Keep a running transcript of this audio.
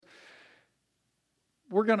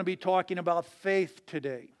we're going to be talking about faith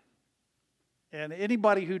today. And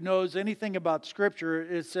anybody who knows anything about Scripture,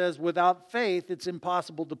 it says without faith, it's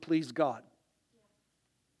impossible to please God.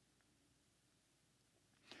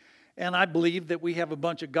 And I believe that we have a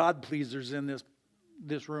bunch of God pleasers in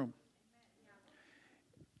this room.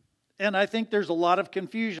 And I think there's a lot of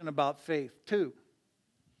confusion about faith too.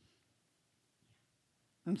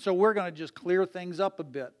 And so we're going to just clear things up a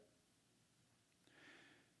bit.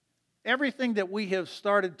 Everything that we have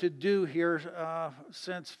started to do here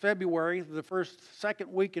since February, the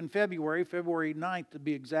second week in February 9th to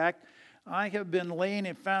be exact, I have been laying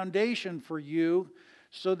a foundation for you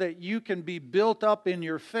so that you can be built up in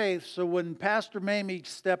your faith. So when Pastor Mamie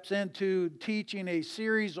steps into teaching a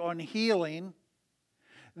series on healing,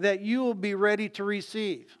 that you will be ready to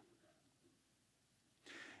receive.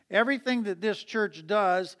 Everything that this church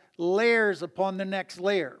does layers upon the next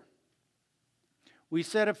layer. We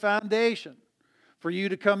set a foundation for you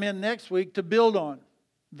to come in next week to build on.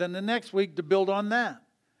 Then the next week to build on that.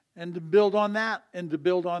 And to build on that. And to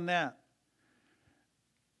build on that.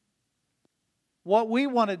 What we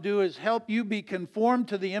want to do is help you be conformed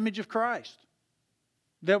to the image of Christ.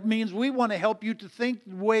 That means we want to help you to think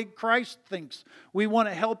the way Christ thinks. We want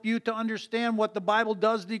to help you to understand what the Bible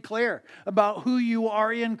does declare about who you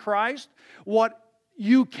are in Christ, what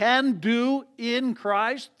you can do in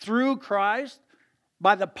Christ, through Christ,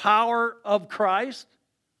 by the power of Christ,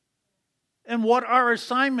 and what our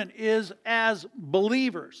assignment is as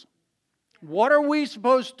believers. What are we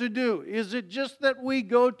supposed to do? Is it just that we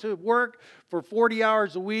go to work for 40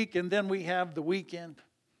 hours a week and then we have the weekend?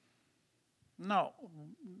 No.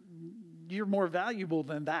 You're more valuable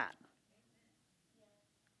than that.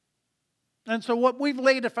 And so what we've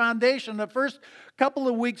laid a foundation, the first couple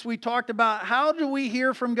of weeks we talked about how do we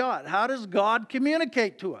hear from God? How does God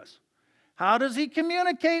communicate to us? How does He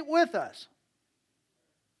communicate with us?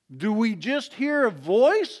 Do we just hear a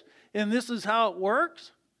voice and this is how it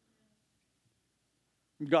works?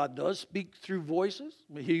 God does speak through voices.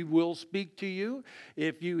 He will speak to you.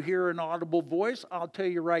 If you hear an audible voice, I'll tell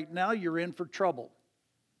you right now, you're in for trouble.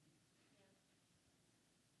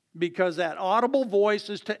 Because that audible voice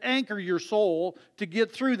is to anchor your soul to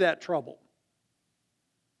get through that trouble.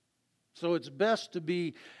 So it's best to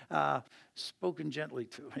be spoken gently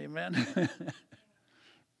to. Amen?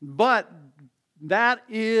 But that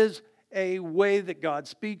is a way that God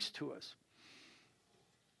speaks to us.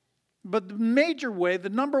 But the major way, the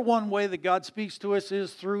number one way that God speaks to us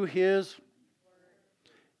is through His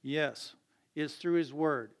Word. Yes, is through His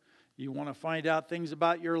Word. You want to find out things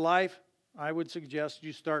about your life? I would suggest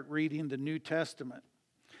you start reading the New Testament.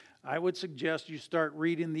 I would suggest you start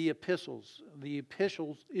reading the epistles. The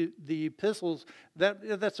epistles,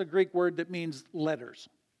 that's a Greek word that means letters.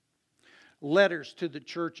 Letters to the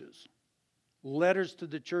churches. Letters to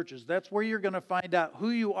the churches. That's where you're going to find out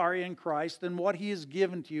who you are in Christ and what He has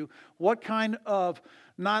given to you. What kind of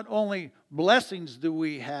not only blessings do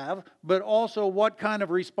we have, but also what kind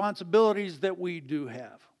of responsibilities that we do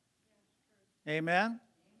have. Amen?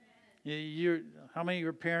 How many of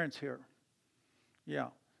your parents here? Yeah.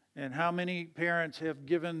 And how many parents have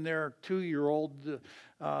given their 2-year-old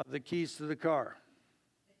the keys to the car?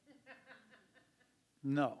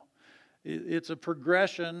 No. It's a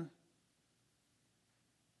progression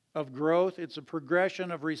of growth. It's a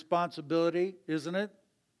progression of responsibility, isn't it?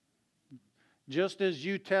 Just as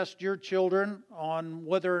you test your children on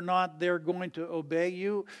whether or not they're going to obey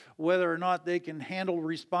you, whether or not they can handle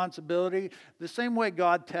responsibility, the same way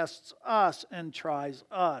God tests us and tries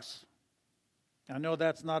us. I know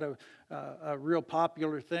that's not a real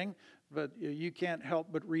popular thing, but you can't help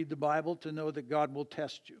but read the Bible to know that God will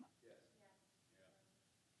test you.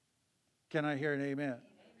 Can I hear an amen?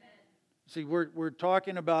 See, we're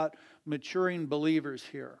talking about maturing believers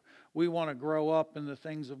here. We want to grow up in the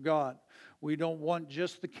things of God. We don't want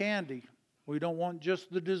just the candy. We don't want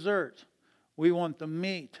just the dessert. We want the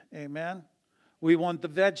meat. Amen? We want the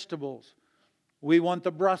vegetables. We want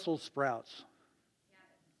the Brussels sprouts.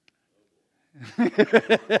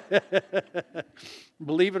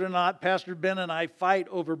 Believe it or not, Pastor Ben and I fight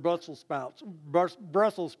over Brussels sprouts.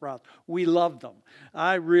 Brussels sprouts. We love them.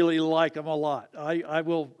 I really like them a lot. I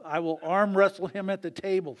will arm wrestle him at the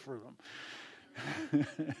table for them.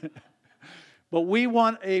 But we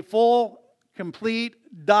want a full, complete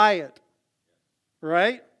diet,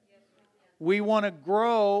 right? We want to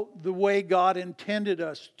grow the way God intended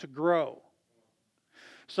us to grow.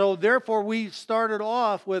 So therefore, we started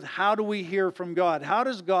off with how do we hear from God? How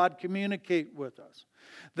does God communicate with us?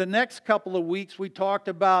 The next couple of weeks, we talked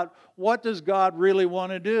about what does God really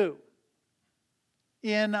want to do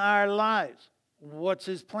in our lives? What's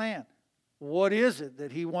His plan? What is it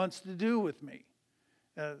that He wants to do with me?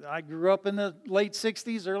 I grew up in the late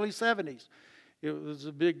 60s, early 70s. It was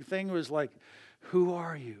a big thing. It was like, who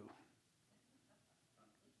are you?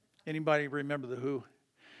 Anybody remember the Who?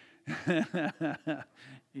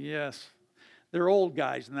 Yes. They're old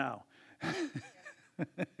guys now.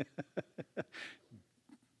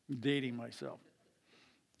 Dating myself.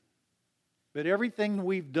 But everything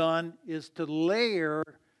we've done is to layer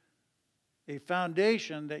a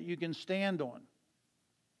foundation that you can stand on.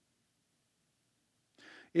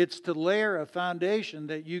 It's to layer a foundation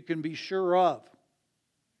that you can be sure of,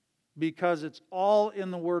 because it's all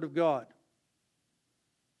in the Word of God.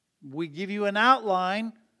 We give you an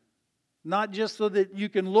outline, not just so that you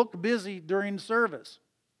can look busy during service.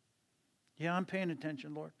 Yeah, I'm paying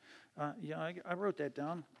attention, Lord. I wrote that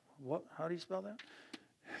down. What? How do you spell that?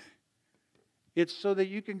 It's so that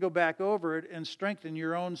you can go back over it and strengthen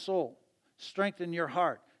your own soul, strengthen your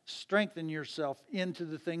heart, strengthen yourself into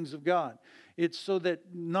the things of God. It's so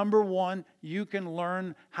that, number one, you can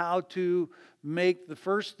learn how to make the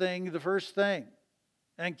first thing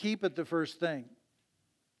and keep it the first thing.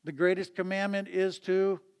 The greatest commandment is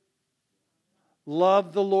to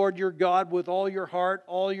love the Lord your God with all your heart,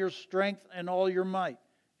 all your strength, and all your might.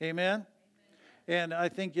 Amen? And I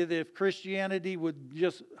think that if Christianity would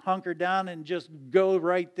just hunker down and just go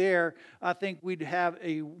right there, I think we'd have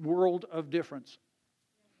a world of difference.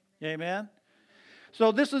 Amen?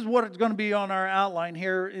 So this is what it's going to be on our outline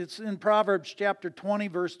here. It's in Proverbs chapter 20,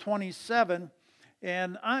 verse 27.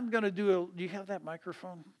 And I'm going to do do you have that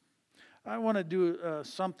microphone? I want to do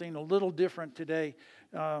something a little different today.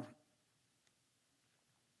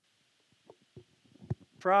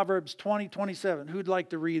 Proverbs 20, 27. Who'd like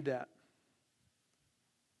to read that?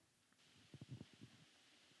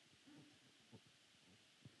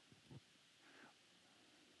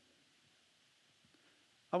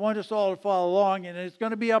 I want us all to follow along, and it's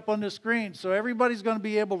going to be up on the screen, so everybody's going to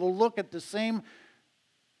be able to look at the same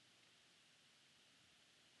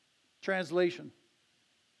translation.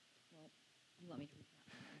 Well, you want me to read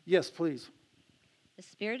that? Yes, please. The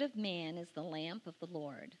spirit of man is the lamp of the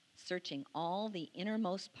Lord, searching all the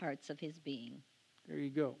innermost parts of his being. There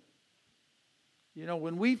you go. You know,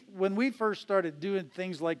 when we first started doing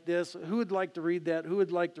things like this, who would like to read that? Who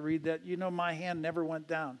would like to read that? You know, my hand never went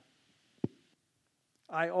down.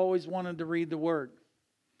 I always wanted to read the Word.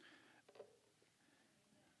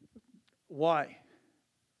 Why?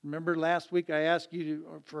 Remember last week I asked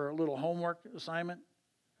you for a little homework assignment?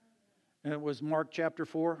 And it was Mark chapter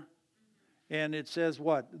 4. And it says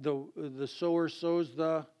what? The sower sows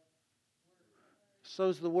the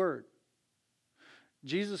Word.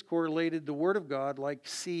 Jesus correlated the Word of God like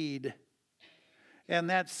seed. And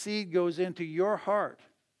that seed goes into your heart.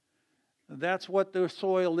 That's what the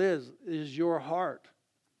soil is your heart.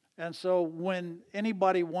 And so when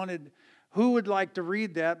anybody wanted, who would like to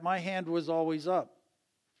read that, my hand was always up.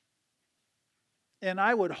 And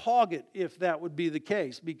I would hog it if that would be the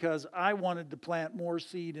case, because I wanted to plant more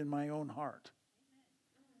seed in my own heart.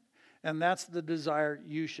 And that's the desire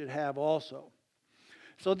you should have also.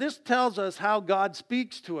 So this tells us how God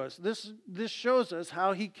speaks to us. This shows us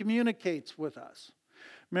how He communicates with us.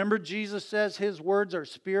 Remember, Jesus says His words are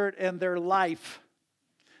spirit and they're life.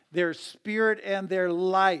 Their spirit and their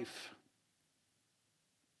life.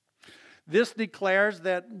 This declares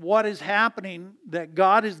that what is happening, that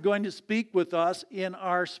God is going to speak with us in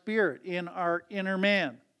our spirit, in our inner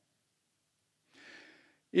man.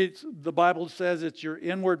 The Bible says it's your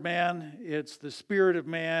inward man, it's the spirit of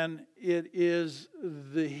man, it is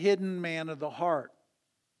the hidden man of the heart.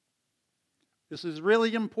 This is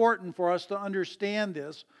really important for us to understand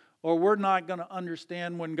this, or we're not going to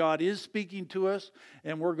understand when God is speaking to us,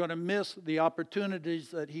 and we're going to miss the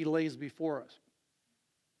opportunities that He lays before us.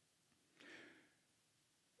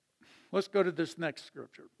 Let's go to this next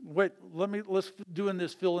scripture. Let's do in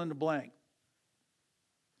this fill in the blank.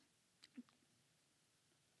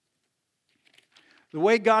 The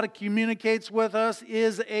way God communicates with us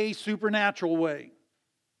is a supernatural way.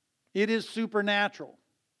 It is supernatural.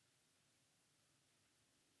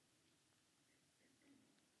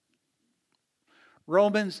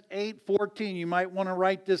 Romans 8:14, you might want to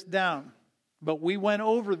write this down. But we went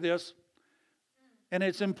over this, and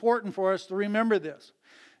it's important for us to remember this.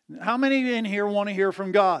 How many in here want to hear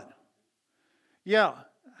from God? Yeah.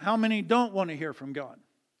 How many don't want to hear from God?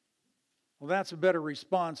 Well, that's a better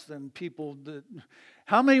response than people that...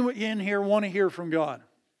 How many in here want to hear from God?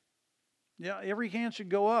 Yeah, every hand should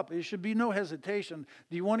go up. There should be no hesitation.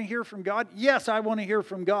 Do you want to hear from God? Yes, I want to hear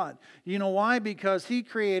from God. You know why? Because He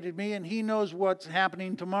created me and He knows what's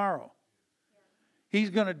happening tomorrow. He's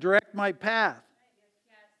going to direct my path.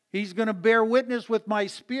 He's going to bear witness with my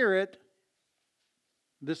spirit.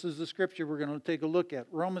 This is the scripture we're going to take a look at.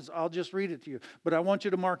 Romans, I'll just read it to you, but I want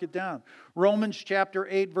you to mark it down. Romans chapter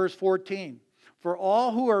 8, verse 14. For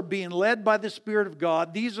all who are being led by the Spirit of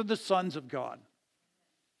God, these are the sons of God.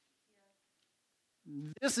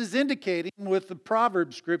 This is indicating with the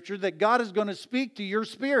Proverbs scripture that God is going to speak to your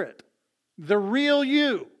spirit, the real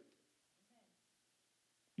you.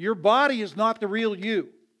 Your body is not the real you.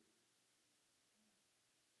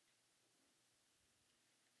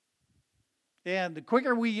 And the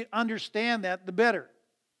quicker we understand that, the better.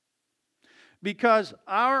 Because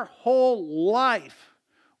our whole life,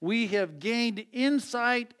 we have gained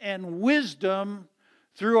insight and wisdom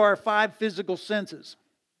through our 5 physical senses.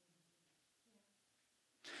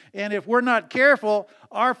 And if we're not careful,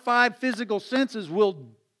 our 5 physical senses will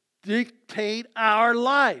dictate our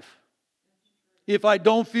life. If I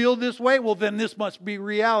don't feel this way, well, then this must be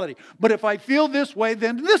reality. But if I feel this way,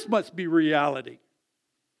 then this must be reality.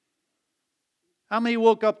 How many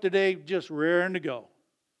woke up today just raring to go?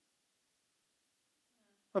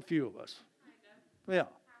 A few of us. Yeah.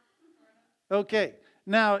 Okay.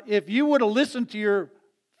 Now, if you would have listened to your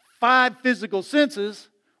 5 physical senses,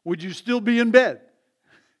 would you still be in bed?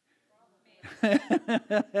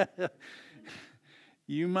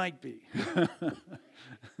 You might be.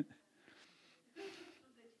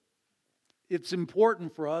 It's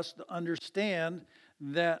important for us to understand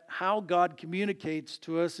that how God communicates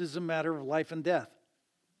to us is a matter of life and death.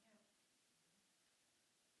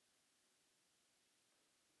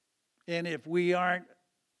 And if we aren't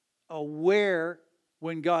aware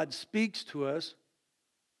when God speaks to us,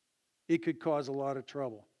 it could cause a lot of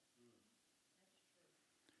trouble.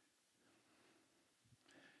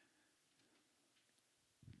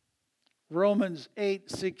 Romans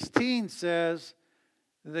 8:16 says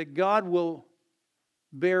that God will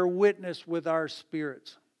bear witness with our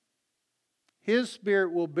spirits. His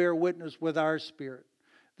spirit will bear witness with our spirit.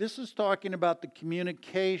 This is talking about the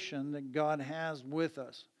communication that God has with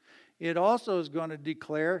us. It also is going to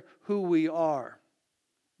declare who we are,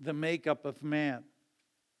 the makeup of man.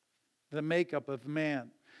 The makeup of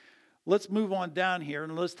man. Let's move on down here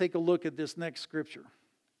and let's take a look at this next scripture.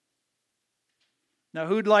 Now,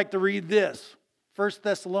 who'd like to read this? 1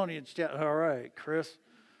 Thessalonians chapter. All right, Chris.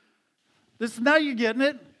 Now you're getting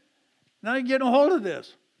it. Now you're getting a hold of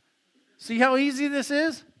this. See how easy this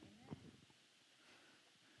is?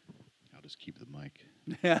 I'll just keep the mic.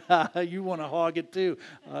 You want to hog it too.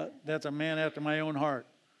 That's a man after my own heart.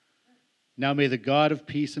 Now may the God of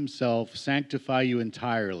peace himself sanctify you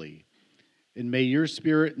entirely, and may your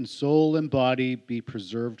spirit and soul and body be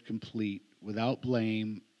preserved complete, without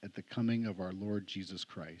blame, at the coming of our Lord Jesus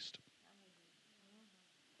Christ.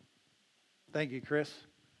 Thank you, Chris.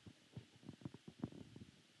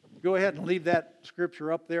 Go ahead and leave that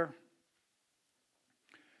scripture up there.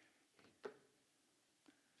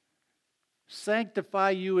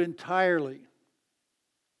 Sanctify you entirely.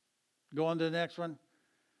 Go on to the next one.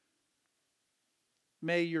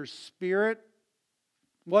 May your spirit,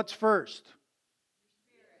 what's first?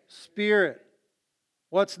 Spirit.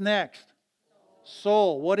 What's next?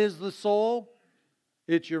 Soul. What is the soul?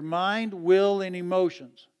 It's your mind, will, and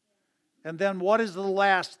emotions. And then what is the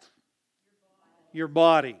last? Your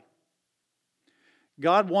body.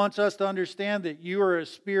 God wants us to understand that you are a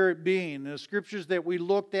spirit being. The scriptures that we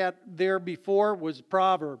looked at there before was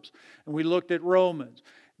Proverbs, and we looked at Romans.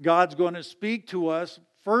 God's going to speak to us,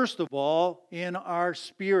 first of all, in our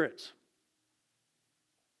spirits.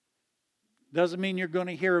 Doesn't mean you're going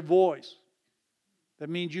to hear a voice. That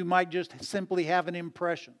means you might just simply have an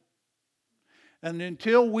impression. And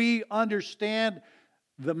until we understand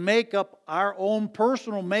the makeup, our own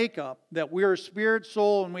personal makeup, that we're a spirit,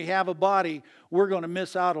 soul, and we have a body, we're going to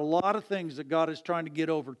miss out a lot of things that God is trying to get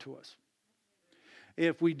over to us.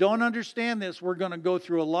 If we don't understand this, we're going to go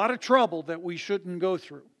through a lot of trouble that we shouldn't go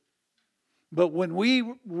through. But when we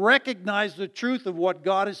recognize the truth of what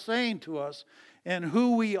God is saying to us and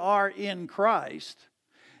who we are in Christ,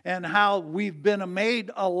 and how we've been made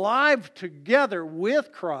alive together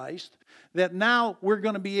with Christ, that now we're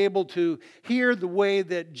going to be able to hear the way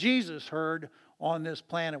that Jesus heard on this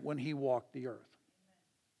planet when He walked the earth.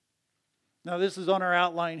 Now this is on our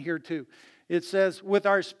outline here too. It says, with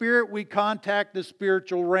our spirit we contact the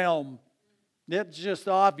spiritual realm. That's just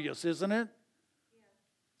obvious, isn't it?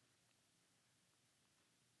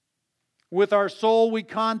 With our soul we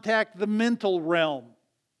contact the mental realm,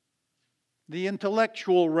 the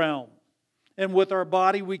intellectual realm. And with our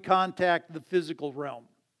body we contact the physical realm.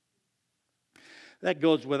 That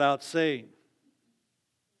goes without saying.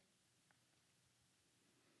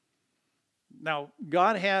 Now,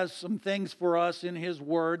 God has some things for us in His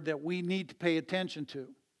Word that we need to pay attention to.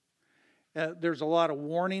 There's a lot of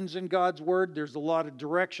warnings in God's Word. There's a lot of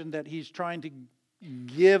direction that He's trying to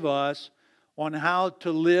give us on how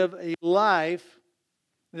to live a life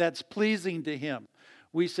that's pleasing to Him.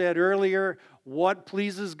 We said earlier, what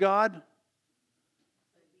pleases God?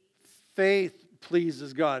 Faith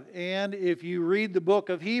pleases God. And if you read the book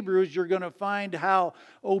of Hebrews, you're going to find how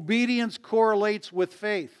obedience correlates with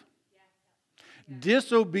faith.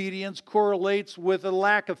 Disobedience correlates with a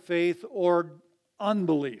lack of faith or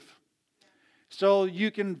unbelief. So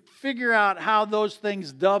you can figure out how those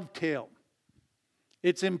things dovetail.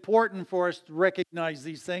 It's important for us to recognize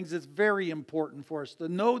these things. It's very important for us to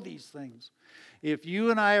know these things. If you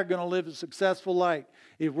and I are going to live a successful life,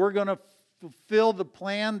 if we're going to fulfill the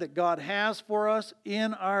plan that God has for us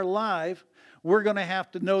in our life, we're going to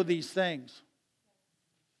have to know these things.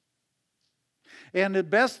 And the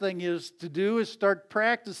best thing is to do is start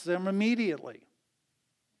practicing them immediately.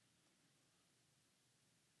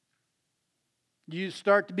 You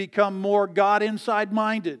start to become more God inside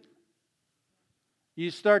minded. You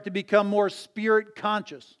start to become more spirit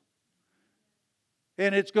conscious.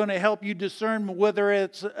 And it's going to help you discern whether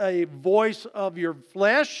it's a voice of your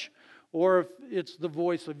flesh or if it's the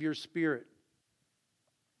voice of your spirit.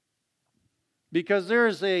 Because there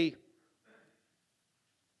is a...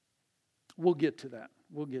 We'll get to that.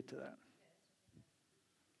 We'll get to that.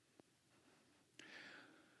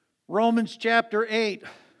 Romans chapter 8,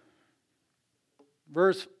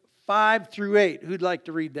 verse 5 through 8. Who'd like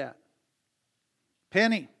to read that?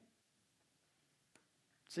 Penny.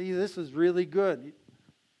 See, this is really good.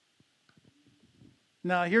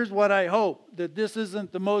 Now, here's what I hope, that this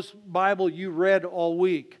isn't the most Bible you read all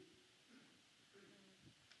week.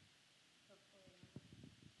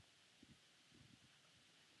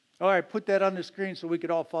 All right, put that on the screen so we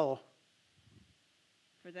could all follow.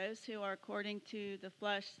 For those who are according to the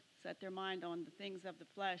flesh set their mind on the things of the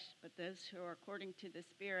flesh, but those who are according to the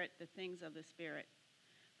Spirit, the things of the Spirit.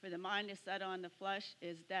 For the mind is set on the flesh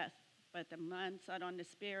is death, but the mind set on the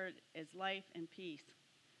Spirit is life and peace.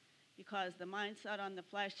 Because the mind set on the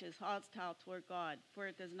flesh is hostile toward God, for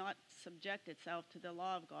it does not subject itself to the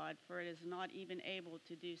law of God, for it is not even able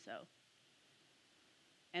to do so.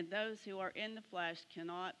 And those who are in the flesh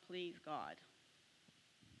cannot please God.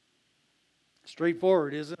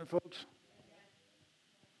 Straightforward, isn't it, folks?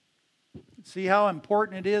 See how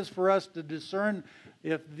important it is for us to discern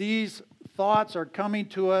if these thoughts are coming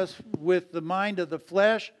to us with the mind of the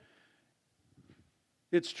flesh,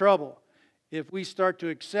 it's trouble. If we start to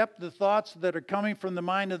accept the thoughts that are coming from the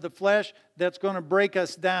mind of the flesh, that's going to break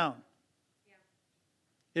us down.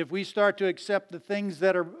 If we start to accept the things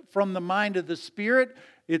that are from the mind of the Spirit,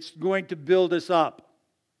 it's going to build us up.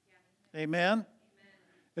 Yeah. Amen?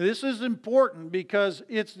 This is important because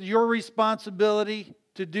it's your responsibility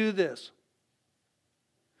to do this.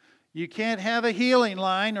 You can't have a healing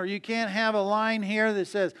line, or you can't have a line here that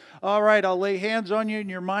says, all right, I'll lay hands on you and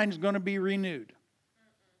your mind's going to be renewed.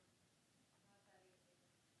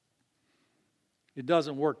 It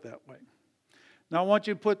doesn't work that way. Now I want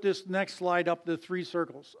you to put this next slide up, the 3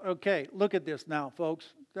 circles. Okay, look at this now,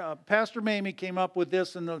 folks. Pastor Mamie came up with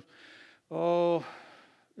this in the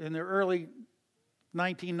early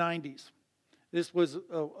 1990s. This was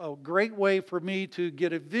a great way for me to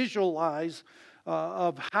get a visualize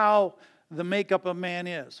of how the makeup of man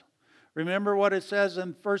is. Remember what it says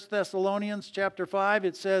in 1 Thessalonians chapter 5?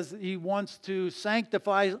 It says He wants to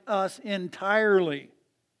sanctify us entirely.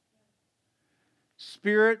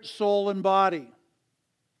 Spirit, soul, and body.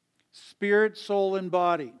 Spirit, soul, and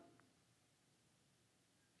body.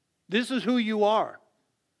 This is who you are.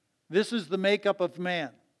 This is the makeup of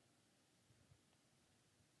man.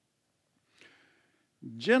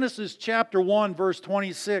 Genesis chapter 1, verse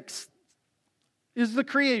 26 is the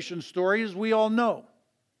creation story, as we all know.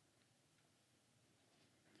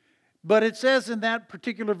 But it says in that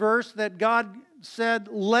particular verse that God said,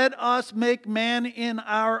 "Let us make man in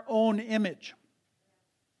our own image."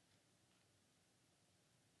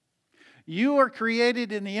 You are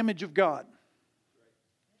created in the image of God.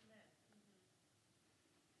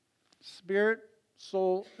 Spirit,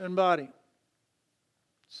 soul, and body.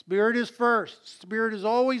 Spirit is first. Spirit is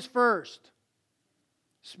always first.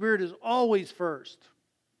 Spirit is always first.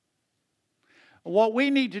 What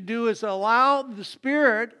we need to do is allow the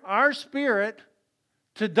Spirit, our spirit,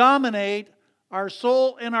 to dominate our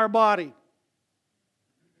soul and our body.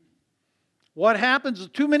 What happens is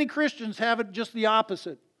too many Christians have it just the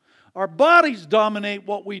opposite. Our bodies dominate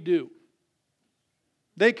what we do.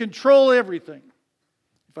 They control everything.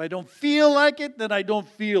 If I don't feel like it, then I don't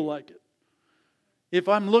feel like it. If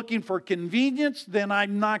I'm looking for convenience, then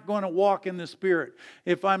I'm not going to walk in the Spirit.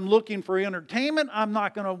 If I'm looking for entertainment, I'm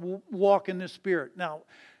not going to walk in the Spirit. Now,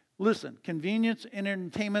 listen, convenience and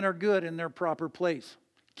entertainment are good in their proper place.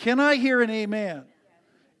 Can I hear an amen?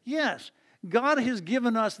 Yes. God has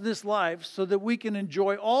given us this life so that we can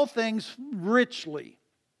enjoy all things richly.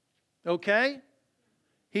 Okay?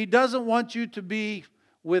 He doesn't want you to be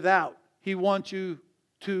without. He wants you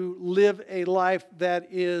to live a life that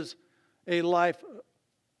is a life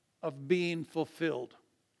of being fulfilled.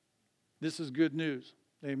 This is good news.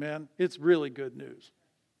 Amen? It's really good news.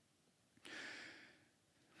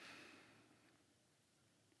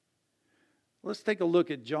 Let's take a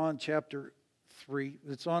look at John chapter 3.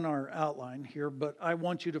 It's on our outline here, but I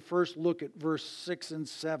want you to first look at verse 6 and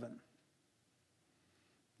 7.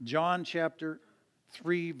 John chapter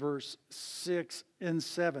 3, verse 6 and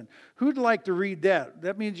 7. Who'd like to read that?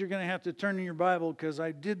 That means you're going to have to turn in your Bible because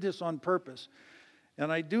I did this on purpose.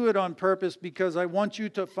 And I do it on purpose because I want you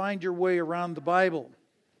to find your way around the Bible.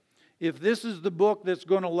 If this is the book that's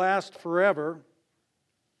going to last forever,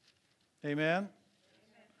 amen,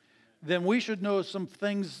 then we should know some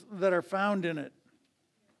things that are found in it.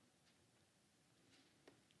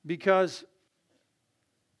 Because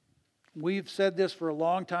we've said this for a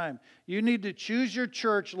long time. You need to choose your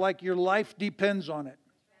church like your life depends on it.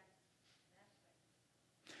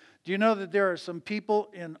 Do you know that there are some people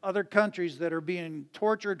in other countries that are being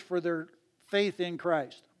tortured for their faith in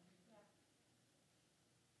Christ?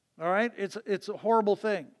 All right? It's a horrible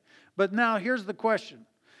thing. But now here's the question.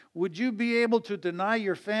 Would you be able to deny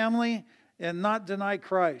your family and not deny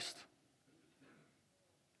Christ?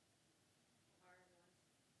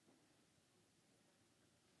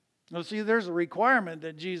 Now, see, there's a requirement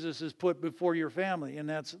that Jesus has put before your family, and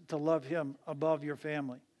that's to love Him above your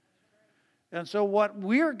family. And so what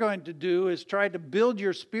we're going to do is try to build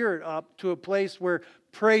your spirit up to a place where,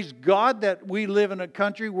 praise God, that we live in a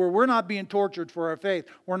country where we're not being tortured for our faith.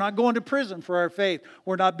 We're not going to prison for our faith.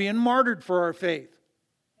 We're not being martyred for our faith.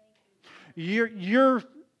 Your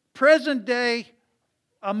present day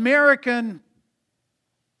American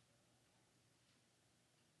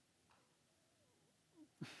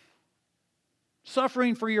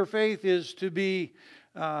suffering for your faith is to be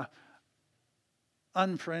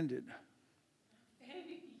unfriended.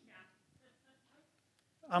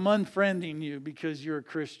 I'm unfriending you because you're a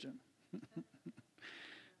Christian.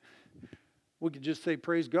 We could just say,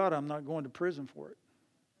 praise God, I'm not going to prison for it.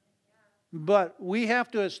 But we have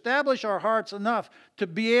to establish our hearts enough to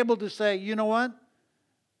be able to say, you know what?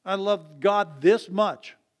 I love God this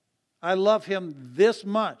much. I love Him this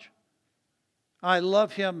much. I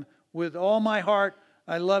love Him with all my heart.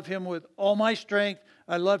 I love Him with all my strength.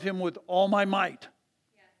 I love Him with all my might.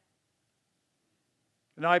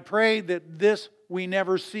 And I pray that this we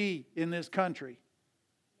never see in this country.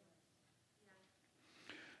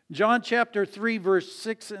 John chapter 3, verse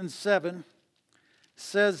 6 and 7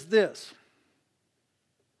 says this.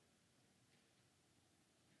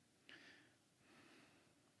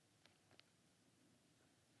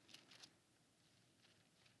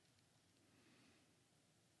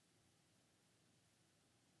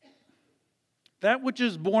 That which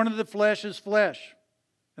is born of the flesh is flesh,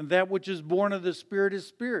 and that which is born of the Spirit is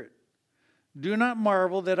spirit. Do not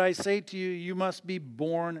marvel that I say to you, you must be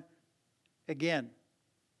born again.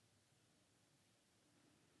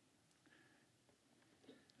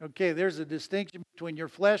 Okay, there's a distinction between your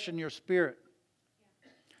flesh and your spirit.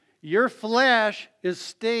 Your flesh is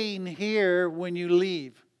staying here when you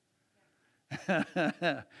leave.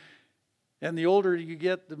 And the older you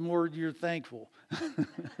get, the more you're thankful.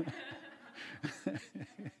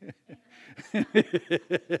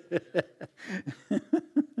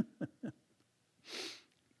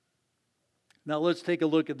 Now let's take a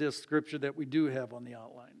look at this scripture that we do have on the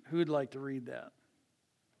outline. Who'd like to read that?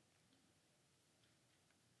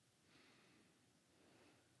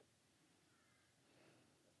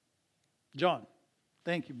 John.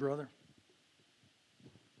 Thank you, brother.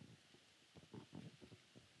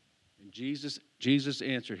 And Jesus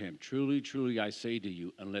answered him, "Truly, truly, I say to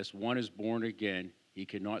you, unless one is born again, he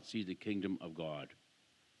cannot see the kingdom of God."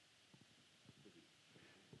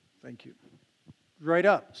 Thank you. Right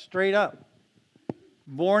up, straight up.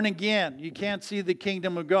 Born again. You can't see the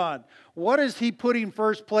kingdom of God. What is he putting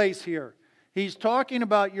first place here? He's talking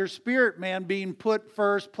about your spirit man being put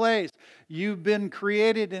first place. You've been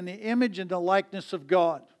created in the image and the likeness of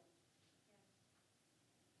God.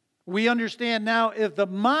 We understand now if the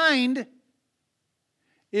mind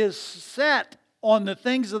is set on the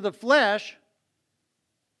things of the flesh,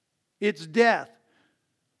 it's death.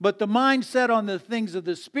 But the mind set on the things of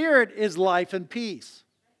the Spirit is life and peace.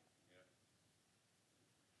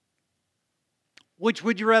 Which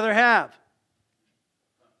would you rather have?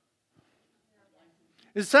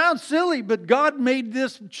 It sounds silly, but God made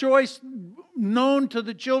this choice known to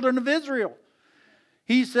the children of Israel.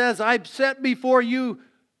 He says, I've set before you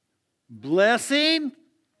blessing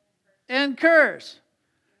and curse,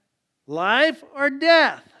 life or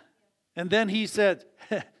death. And then he said,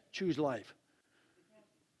 choose life.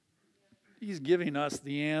 He's giving us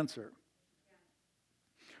the answer.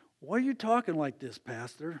 Why are you talking like this,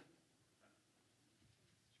 Pastor?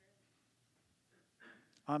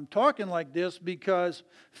 I'm talking like this because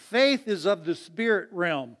faith is of the spirit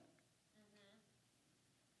realm.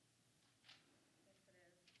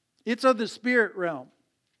 It's of the spirit realm.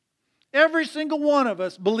 Every single one of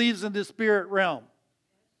us believes in the spirit realm.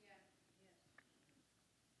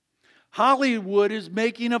 Hollywood is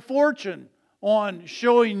making a fortune on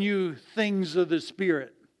showing you things of the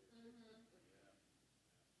spirit.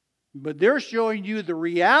 But they're showing you the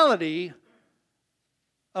reality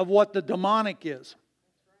of what the demonic is.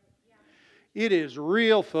 It is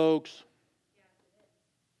real, folks.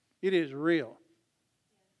 It is real.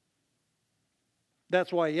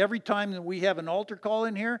 That's why every time that we have an altar call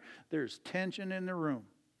in here, there's tension in the room.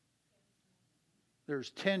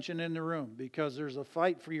 There's tension in the room because there's a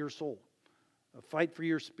fight for your soul, a fight for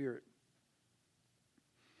your spirit.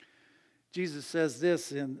 Jesus says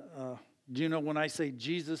this in, do you know when I say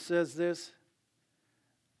Jesus says this?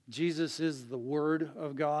 Jesus is the Word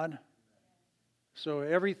of God. So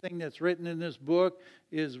everything that's written in this book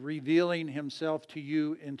is revealing Himself to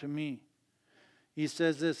you and to me. He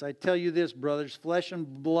says this, I tell you this, brothers, flesh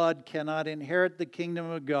and blood cannot inherit the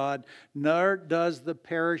kingdom of God, nor does the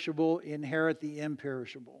perishable inherit the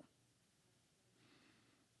imperishable.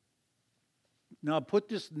 Now put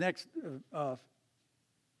this next, there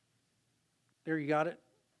you got it.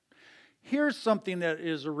 Here's something that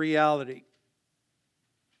is a reality.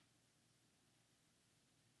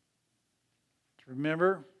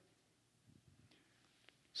 Remember,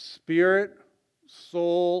 spirit,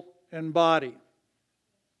 soul, and body.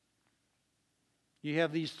 You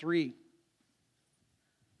have these three.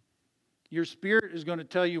 Your spirit is going to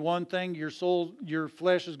tell you one thing, your soul, your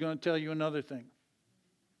flesh is going to tell you another thing.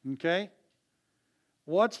 Okay?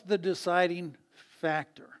 What's the deciding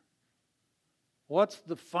factor? What's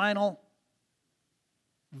the final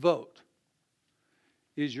vote?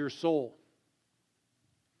 Is your soul.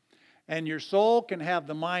 And your soul can have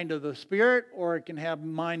the mind of the spirit or it can have the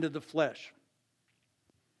mind of the flesh.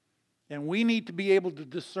 And we need to be able to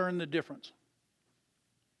discern the difference.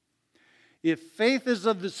 If faith is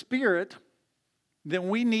of the spirit, then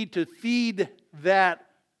we need to feed that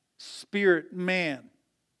spirit man.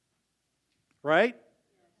 Right?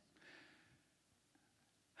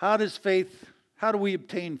 How do we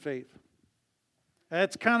obtain faith?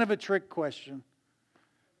 That's kind of a trick question,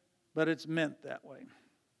 but it's meant that way.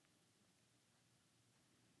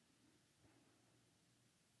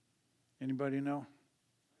 Anybody know?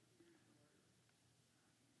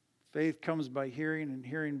 Faith comes by hearing, and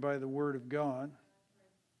hearing by the Word of God.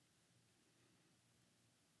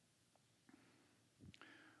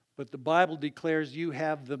 But the Bible declares you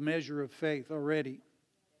have the measure of faith already.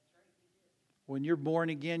 When you're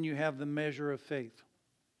born again, you have the measure of faith.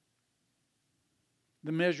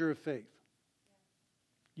 The measure of faith.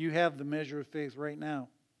 You have the measure of faith right now.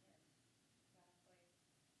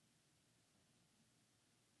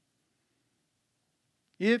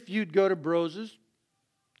 If you'd go to Bros's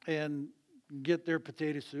and get their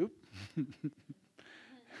potato soup,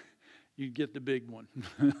 you'd get the big one.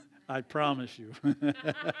 I promise you.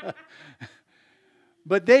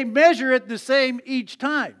 But they measure it the same each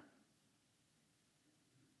time.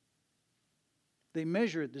 They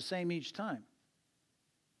measure it the same each time.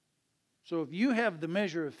 So if you have the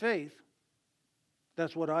measure of faith,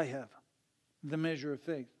 that's what I have. The measure of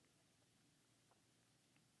faith.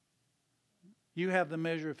 You have the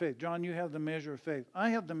measure of faith. John, you have the measure of faith.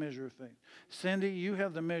 I have the measure of faith. Cindy, you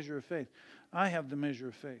have the measure of faith. I have the measure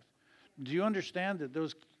of faith. Do you understand that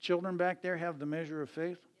those children back there have the measure of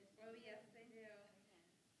faith? Oh, yes,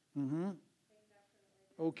 they do. Mm-hmm.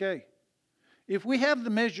 Okay. If we have the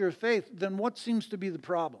measure of faith, then what seems to be the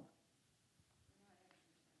problem?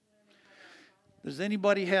 Does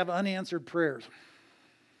anybody have unanswered prayers?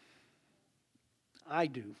 I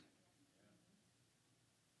do.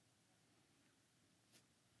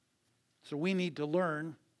 So we need to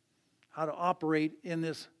learn how to operate in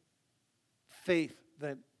this faith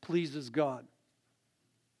that pleases God.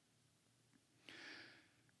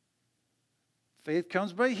 Faith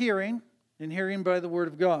comes by hearing, and hearing by the Word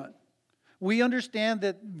of God. We understand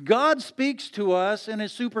that God speaks to us in a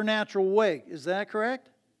supernatural way. Is that correct?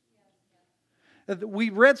 We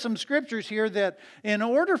read some scriptures here that in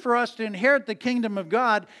order for us to inherit the kingdom of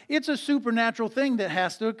God, it's a supernatural thing that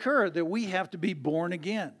has to occur, that we have to be born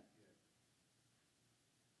again.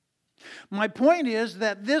 My point is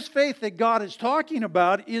that this faith that God is talking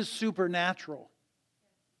about is supernatural.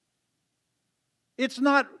 It's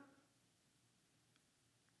not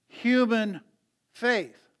human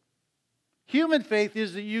faith. Human faith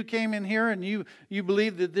is that you came in here and you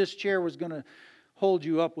believed that this chair was going to hold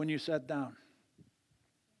you up when you sat down.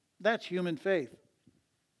 That's human faith.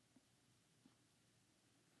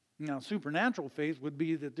 Now, supernatural faith would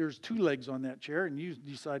be that there's two legs on that chair and you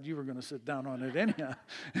decide you were going to sit down on it anyhow.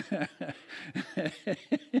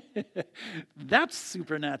 That's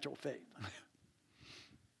supernatural faith.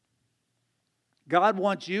 God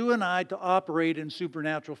wants you and I to operate in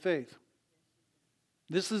supernatural faith.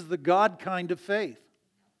 This is the God kind of faith.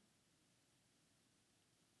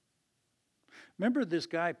 Remember this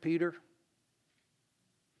guy, Peter?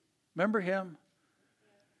 Remember him?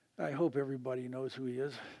 I hope everybody knows who he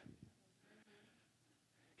is.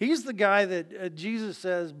 He's the guy that Jesus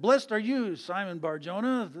says, "Blessed are you, Simon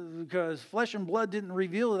Bar-Jonah, because flesh and blood didn't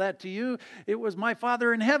reveal that to you. It was my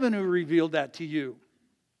Father in heaven who revealed that to you."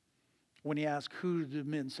 When he asked, "Who do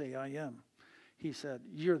men say I am?" he said,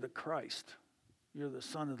 "You're the Christ. You're the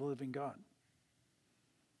Son of the living God."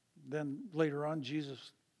 Then later on,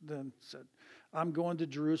 Jesus then said, "I'm going to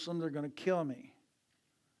Jerusalem. They're going to kill me.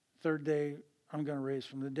 Third day, I'm going to raise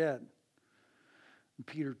from the dead." And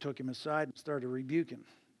Peter took him aside and started rebuking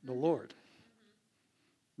the Lord.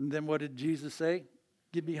 And then what did Jesus say?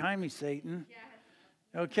 "Get behind me, Satan."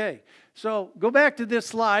 Okay, so go back to this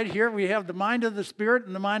slide here. We have the mind of the Spirit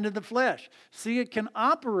and the mind of the flesh. See, it can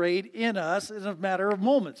operate in us in a matter of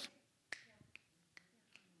moments.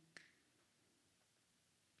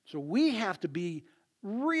 So we have to be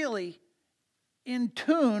really in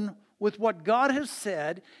tune with what God has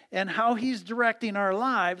said and how He's directing our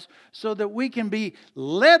lives so that we can be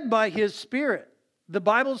led by His Spirit. The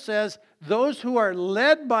Bible says those who are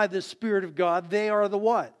led by the Spirit of God, they are the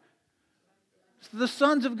what? The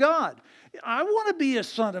sons of God. I want to be a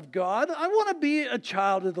son of God. I want to be a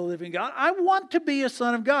child of the living God. I want to be a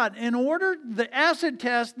son of God. In order, the acid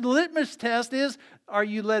test, the litmus test is, are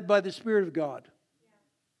you led by the Spirit of God?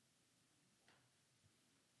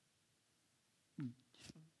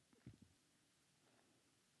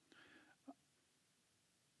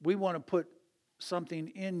 We want to put something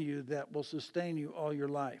in you that will sustain you all your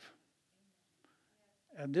life.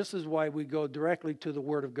 And this is why we go directly to the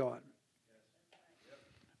Word of God.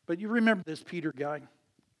 But you remember this Peter guy? Do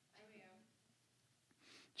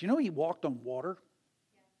you know he walked on water?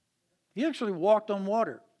 He actually walked on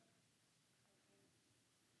water.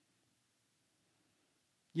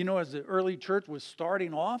 You know, as the early church was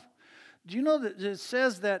starting off, do you know that it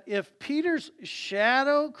says that if Peter's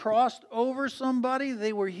shadow crossed over somebody,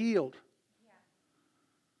 they were healed?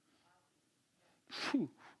 Whew.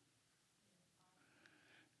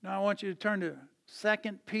 Now I want you to turn to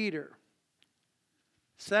 2 Peter.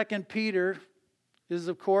 2 Peter is,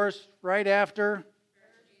 of course, right after.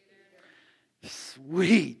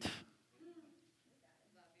 Sweet.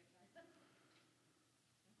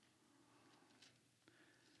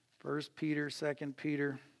 First Peter, 2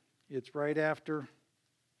 Peter. It's right after.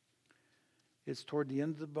 It's toward the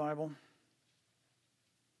end of the Bible.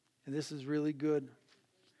 And this is really good.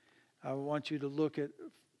 I want you to look at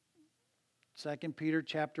 2 Peter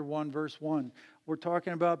chapter 1, verse 1. We're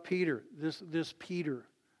talking about Peter, this Peter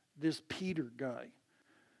guy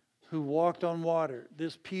who walked on water,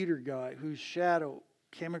 this Peter guy whose shadow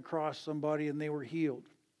came across somebody and they were healed.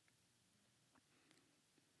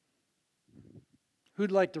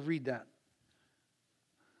 Who'd like to read that?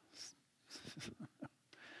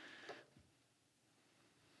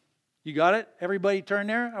 You got it? Everybody turn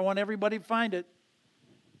there? I want everybody to find it.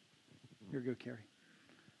 Here you go, Carrie.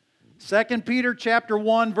 2 Peter chapter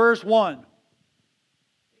 1, verse 1.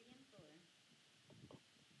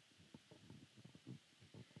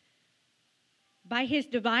 By His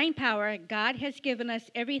divine power, God has given us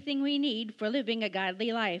everything we need for living a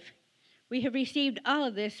godly life. We have received all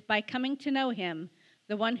of this by coming to know Him,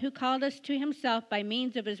 the one who called us to Himself by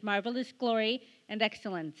means of His marvelous glory and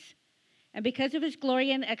excellence. And because of His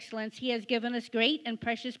glory and excellence, He has given us great and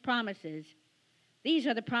precious promises. These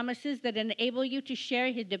are the promises that enable you to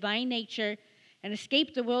share His divine nature and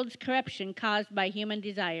escape the world's corruption caused by human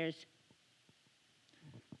desires.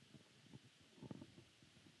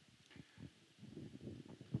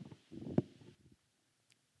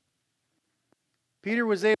 Peter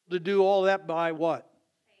was able to do all that by what?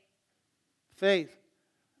 Faith.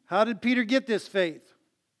 How did Peter get this faith?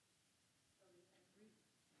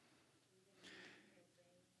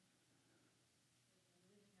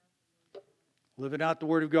 Living out the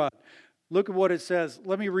Word of God. Look at what it says.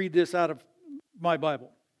 Let me read this out of my Bible.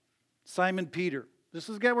 Simon Peter. This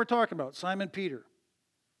is the guy we're talking about. Simon Peter.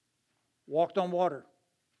 Walked on water.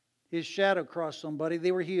 His shadow crossed somebody.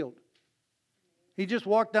 They were healed. He just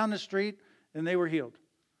walked down the street and they were healed.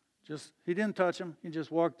 He didn't touch them. He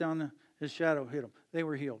just walked down, his shadow hit them. They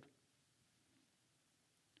were healed.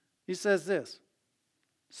 He says this.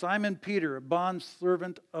 Simon Peter, a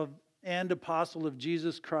bondservant and apostle of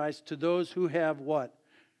Jesus Christ, to those who have what?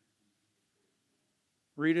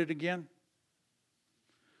 Read it again.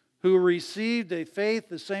 Who received a faith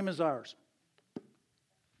the same as ours.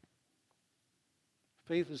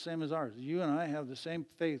 Faith the same as ours. You and I have the same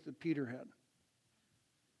faith that Peter had.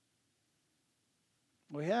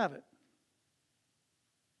 We have it.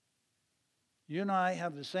 You and I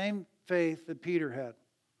have the same faith that Peter had.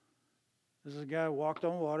 This is a guy who walked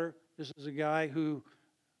on water. This is a guy who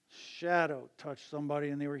shadow touched somebody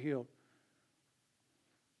and they were healed.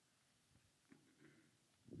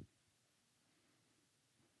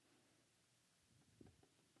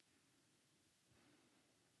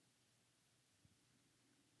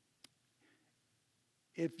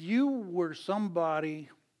 If you were somebody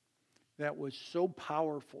that was so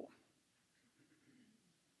powerful,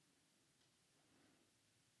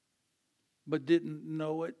 but didn't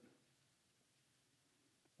know it,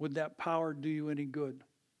 would that power do you any good?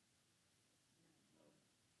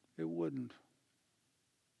 It wouldn't.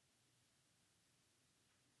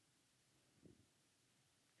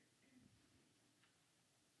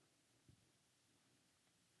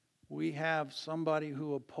 We have somebody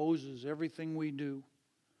who opposes everything we do.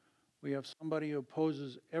 We have somebody who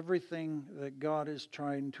opposes everything that God is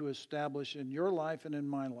trying to establish in your life and in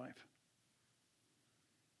my life.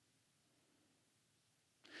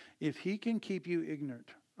 If he can keep you ignorant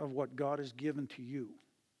of what God has given to you,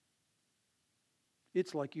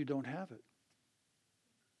 it's like you don't have it.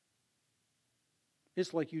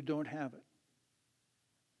 It's like you don't have it.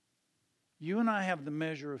 You and I have the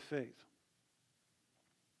measure of faith.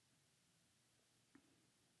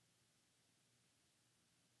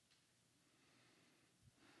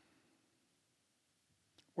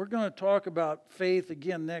 We're going to talk about faith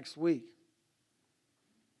again next week.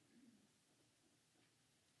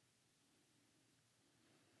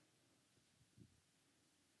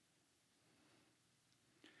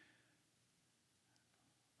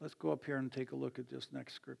 Let's go up here and take a look at this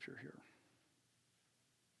next scripture here.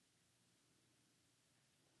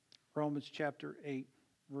 Romans chapter 8,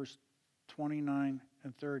 verse 29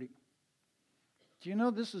 and 30. Do you know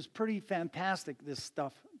this is pretty fantastic, this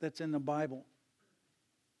stuff that's in the Bible?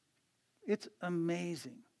 It's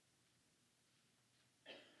amazing.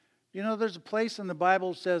 You know, there's a place in the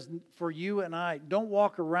Bible that says, for you and I, don't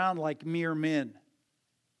walk around like mere men.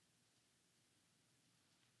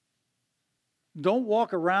 Don't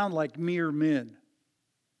walk around like mere men.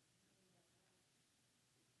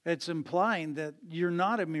 It's implying that you're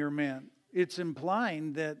not a mere man. It's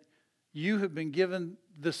implying that you have been given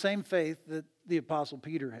the same faith that the Apostle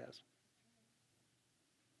Peter has.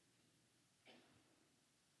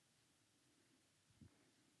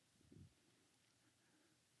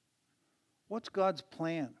 What's God's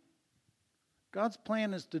plan? God's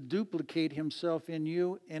plan is to duplicate himself in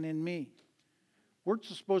you and in me. We're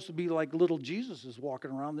supposed to be like little Jesuses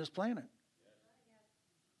walking around this planet.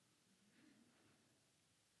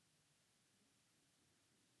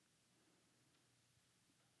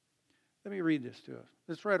 Let me read this to us.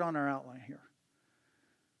 It's right on our outline here.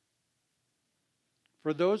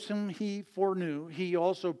 For those whom he foreknew, he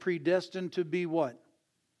also predestined to be what?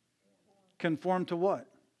 Conformed to what?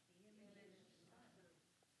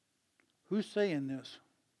 Who's saying this?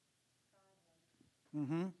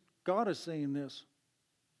 God is saying this.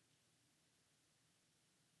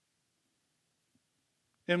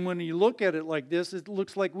 And when you look at it like this, it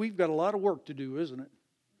looks like we've got a lot of work to do, isn't it?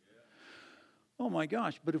 Yeah. Oh my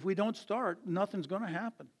gosh, but if we don't start, nothing's going to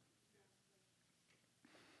happen.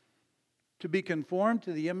 To be conformed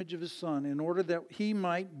to the image of his Son, in order that he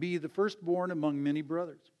might be the firstborn among many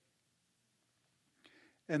brothers.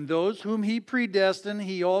 And those whom he predestined,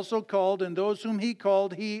 he also called. And those whom he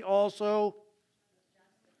called, he also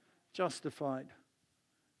justified.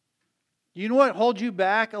 You know what holds you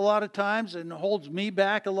back a lot of times and holds me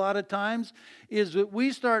back a lot of times? Is that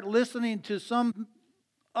we start listening to some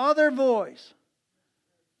other voice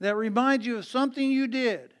that reminds you of something you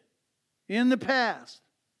did in the past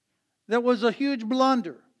that was a huge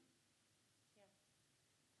blunder.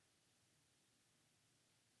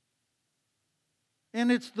 And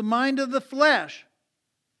it's the mind of the flesh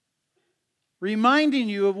reminding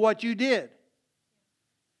you of what you did.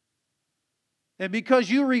 And because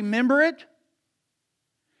you remember it,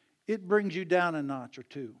 it brings you down a notch or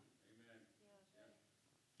two.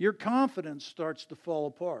 Your confidence starts to fall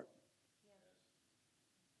apart.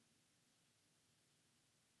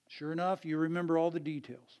 Sure enough, you remember all the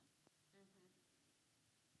details.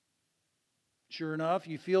 Sure enough,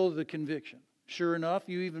 you feel the conviction. Sure enough,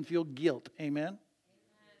 you even feel guilt. Amen?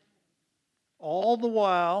 All the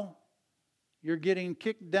while, you're getting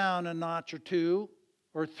kicked down a notch or two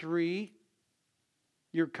or three.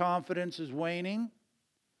 Your confidence is waning.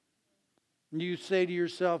 And you say to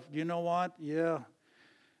yourself, you know what? Yeah,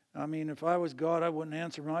 I mean, if I was God, I wouldn't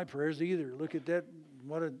answer my prayers either. Look at that,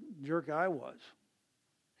 what a jerk I was.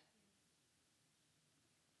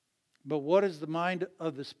 But what does the mind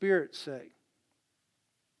of the Spirit say?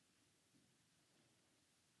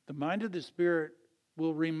 The mind of the Spirit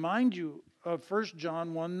will remind you of 1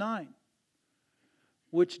 John 1:9,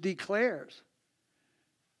 which declares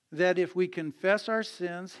that if we confess our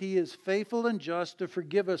sins, He is faithful and just to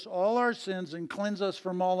forgive us all our sins and cleanse us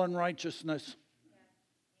from all unrighteousness.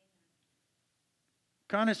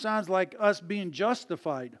 Kind of sounds like us being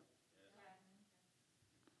justified.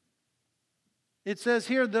 It says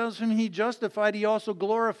here, those whom He justified, He also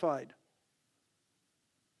glorified.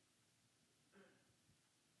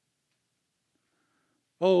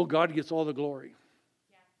 Oh, God gets all the glory.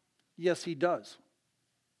 Yes, He does.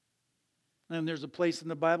 And there's a place in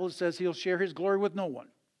the Bible that says He'll share His glory with no one.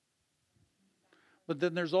 But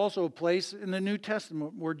then there's also a place in the New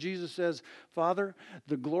Testament where Jesus says, Father,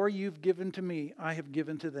 the glory You've given to me, I have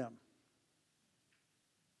given to them.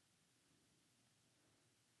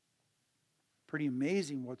 Pretty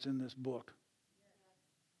amazing what's in this book.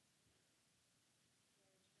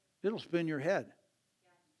 It'll spin your head.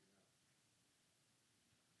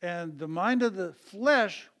 And the mind of the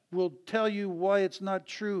flesh will tell you why it's not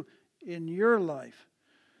true in your life.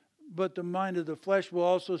 But the mind of the flesh will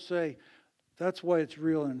also say, that's why it's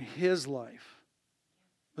real in his life,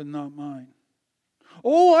 but not mine.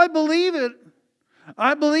 Oh, I believe it.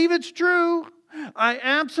 I believe it's true. I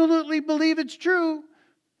absolutely believe it's true.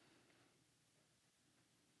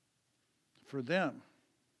 For them.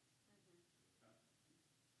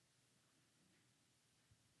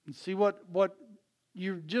 And see what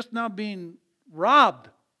you're just now being robbed.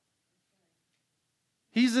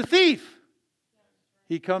 He's a thief.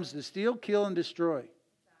 He comes to steal, kill, and destroy.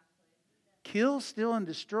 Kill, steal, and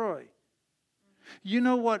destroy. You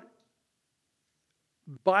know what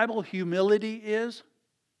Bible humility is?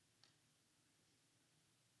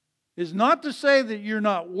 Is not to say that you're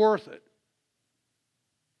not worth it.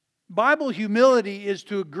 Bible humility is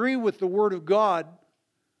to agree with the Word of God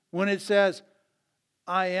when it says,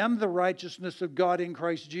 I am the righteousness of God in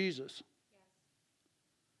Christ Jesus.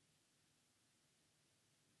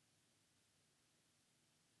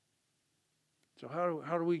 So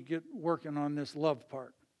how do we get working on this love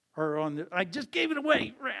part? Or on the, I just gave it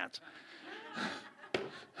away, rats.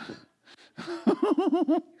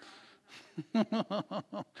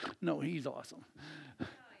 No, he's awesome.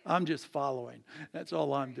 I'm just following. That's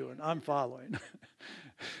all I'm doing. I'm following.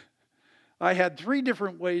 I had 3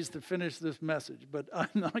 different ways to finish this message, but I'm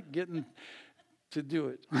not getting to do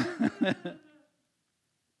it.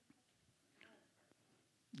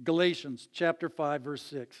 Galatians chapter 5, verse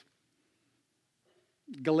 6.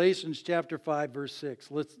 Galatians chapter 5, verse 6.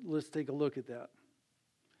 Let's take a look at that.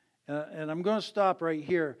 And I'm going to stop right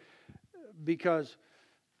here because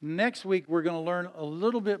next week we're going to learn a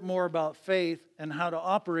little bit more about faith and how to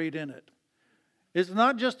operate in it. It's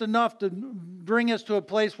not just enough to bring us to a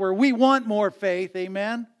place where we want more faith,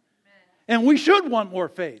 amen? And we should want more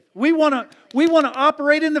faith. We want to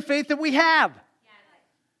operate in the faith that we have.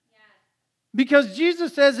 Because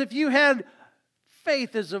Jesus says if you had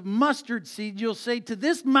faith as a mustard seed, you'll say to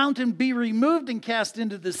this mountain, be removed and cast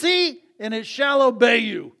into the sea, and it shall obey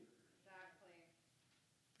you.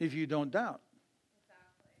 If you don't doubt.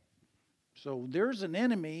 So there's an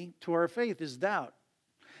enemy to our faith is doubt.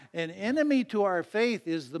 An enemy to our faith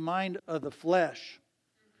is the mind of the flesh.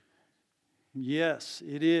 Yes,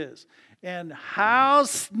 it is. And how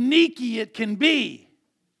sneaky it can be.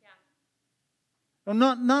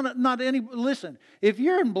 Not any. Listen, if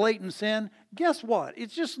you're in blatant sin, guess what?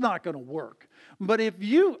 It's just not going to work. But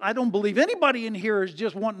I don't believe anybody in here is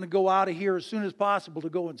just wanting to go out of here as soon as possible to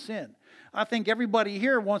go and sin. I think everybody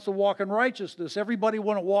here wants to walk in righteousness. Everybody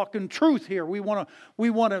want to walk in truth here. We want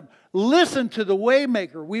to listen to the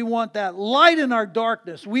Waymaker. We want that light in our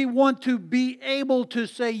darkness. We want to be able to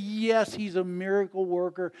say, yes, He's a miracle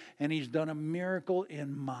worker, and He's done a miracle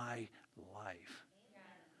in my life.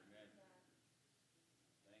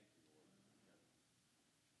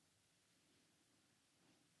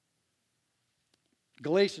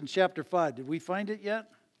 Galatians chapter 5. Did we find it yet?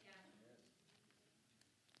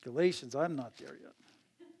 Galatians, I'm not there yet.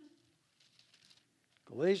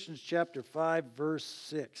 Galatians chapter 5, verse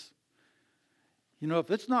 6. You know,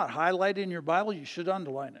 if it's not highlighted in your Bible, you should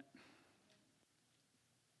underline it.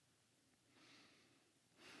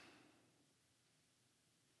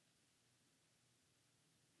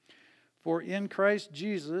 For in Christ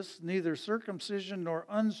Jesus, neither circumcision nor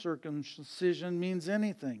uncircumcision means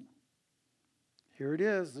anything. Here it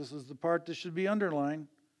is. This is the part that should be underlined.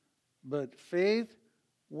 But faith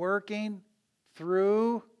working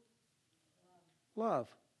through love.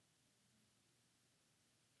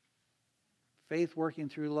 Faith working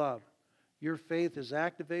through love. Your faith is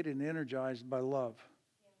activated and energized by love.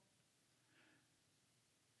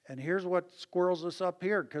 And here's what squirrels us up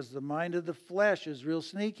here, because the mind of the flesh is real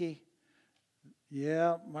sneaky.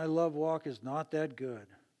 Yeah, my love walk is not that good.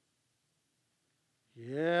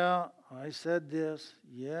 Yeah, I said this.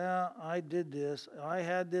 Yeah, I did this. I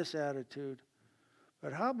had this attitude.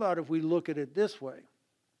 But how about if we look at it this way?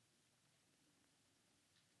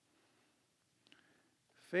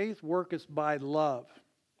 Faith worketh by love.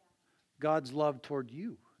 God's love toward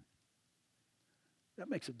you. That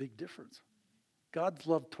makes a big difference. God's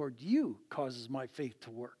love toward you causes my faith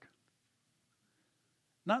to work.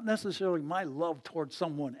 Not necessarily my love toward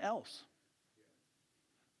someone else.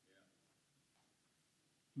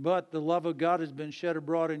 But the love of God has been shed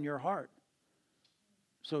abroad in your heart.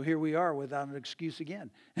 So here we are without an excuse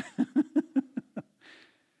again.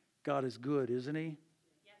 God is good, isn't He?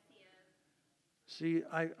 Yes, He is.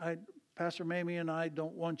 See, Pastor Mamie and I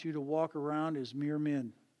don't want you to walk around as mere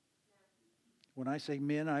men. When I say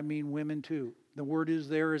men, I mean women too. The word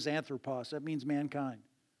is anthropos. That means mankind.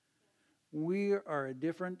 We are a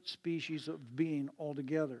different species of being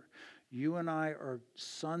altogether. You and I are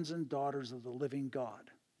sons and daughters of the living God.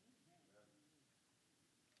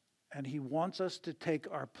 And He wants us to take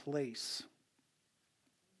our place.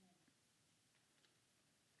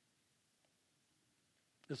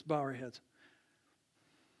 Let's bow our heads.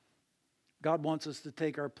 God wants us to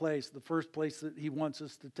take our place. The first place that He wants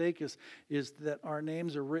us to take us is that our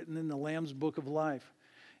names are written in the Lamb's Book of Life.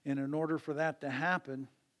 And in order for that to happen,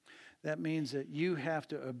 that means that you have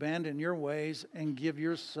to abandon your ways and give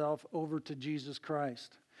yourself over to Jesus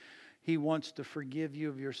Christ. He wants to forgive you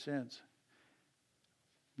of your sins.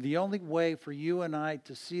 The only way for you and I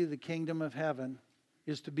to see the kingdom of heaven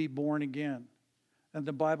is to be born again. And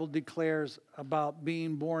the Bible declares about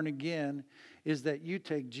being born again is that you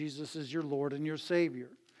take Jesus as your Lord and your Savior.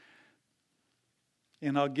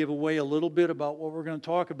 And I'll give away a little bit about what we're going to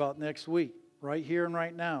talk about next week, right here and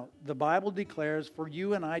right now. The Bible declares for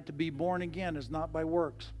you and I to be born again is not by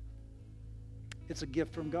works. It's a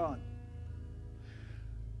gift from God.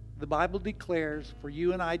 The Bible declares for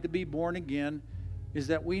you and I to be born again is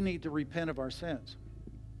that we need to repent of our sins.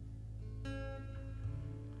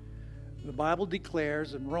 The Bible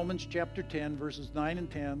declares in Romans chapter 10, verses 9 and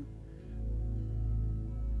 10,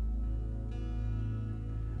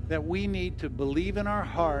 that we need to believe in our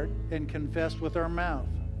heart and confess with our mouth.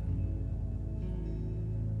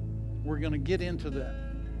 We're going to get into that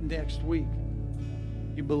next week.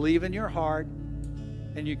 You believe in your heart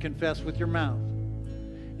and you confess with your mouth.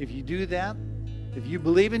 If you do that, if you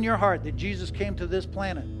believe in your heart that Jesus came to this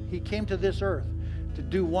planet, He came to this earth to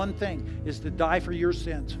do one thing, is to die for your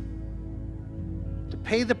sins. To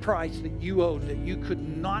pay the price that you owed, that you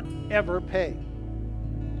could not ever pay.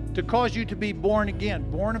 To cause you to be born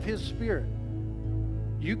again, born of His Spirit.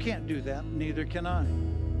 You can't do that, neither can I.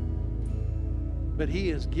 But He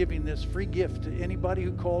is giving this free gift to anybody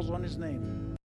who calls on His name.